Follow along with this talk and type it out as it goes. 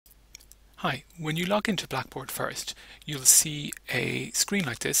Hi, when you log into Blackboard first, you'll see a screen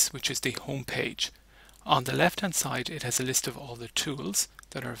like this, which is the home page. On the left hand side, it has a list of all the tools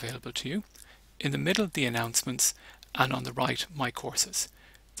that are available to you. In the middle, the announcements, and on the right, my courses.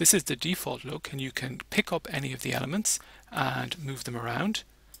 This is the default look, and you can pick up any of the elements and move them around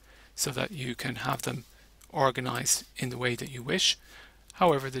so that you can have them organized in the way that you wish.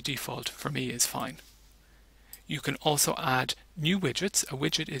 However, the default for me is fine. You can also add new widgets. A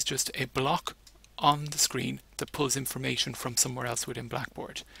widget is just a block on the screen that pulls information from somewhere else within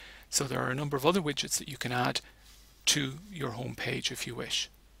Blackboard. So there are a number of other widgets that you can add to your home page if you wish.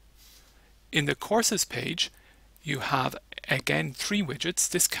 In the courses page, you have again 3 widgets.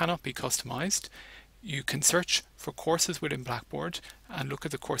 This cannot be customized. You can search for courses within Blackboard and look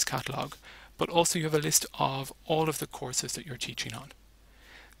at the course catalog, but also you have a list of all of the courses that you're teaching on.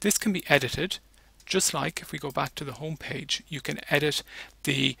 This can be edited. Just like if we go back to the home page, you can edit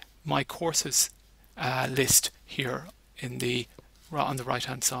the My Courses list here on the right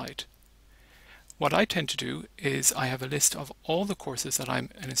hand side. What I tend to do is I have a list of all the courses that I'm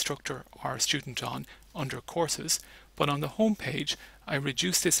an instructor or a student on under courses, but on the home page I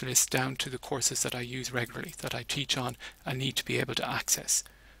reduce this list down to the courses that I use regularly, that I teach on and need to be able to access.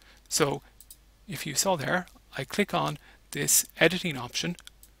 So if you saw there, I click on this editing option,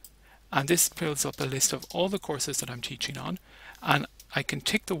 and this builds up a list of all the courses that I'm teaching on, and I can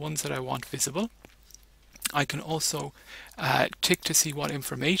tick the ones that I want visible. I can also tick to see what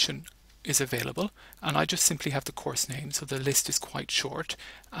information is available, and I just simply have the course name, so the list is quite short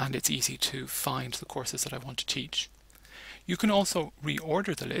and it's easy to find the courses that I want to teach. You can also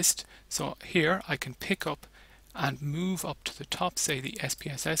reorder the list, so here I can pick up and move up to the top, say the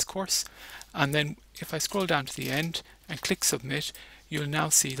SPSS course, and then if I scroll down to the end and click submit, you'll now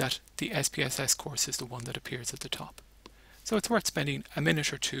see that the SPSS course is the one that appears at the top. So it's worth spending a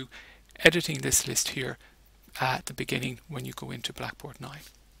minute or two editing this list here at the beginning when you go into Blackboard 9.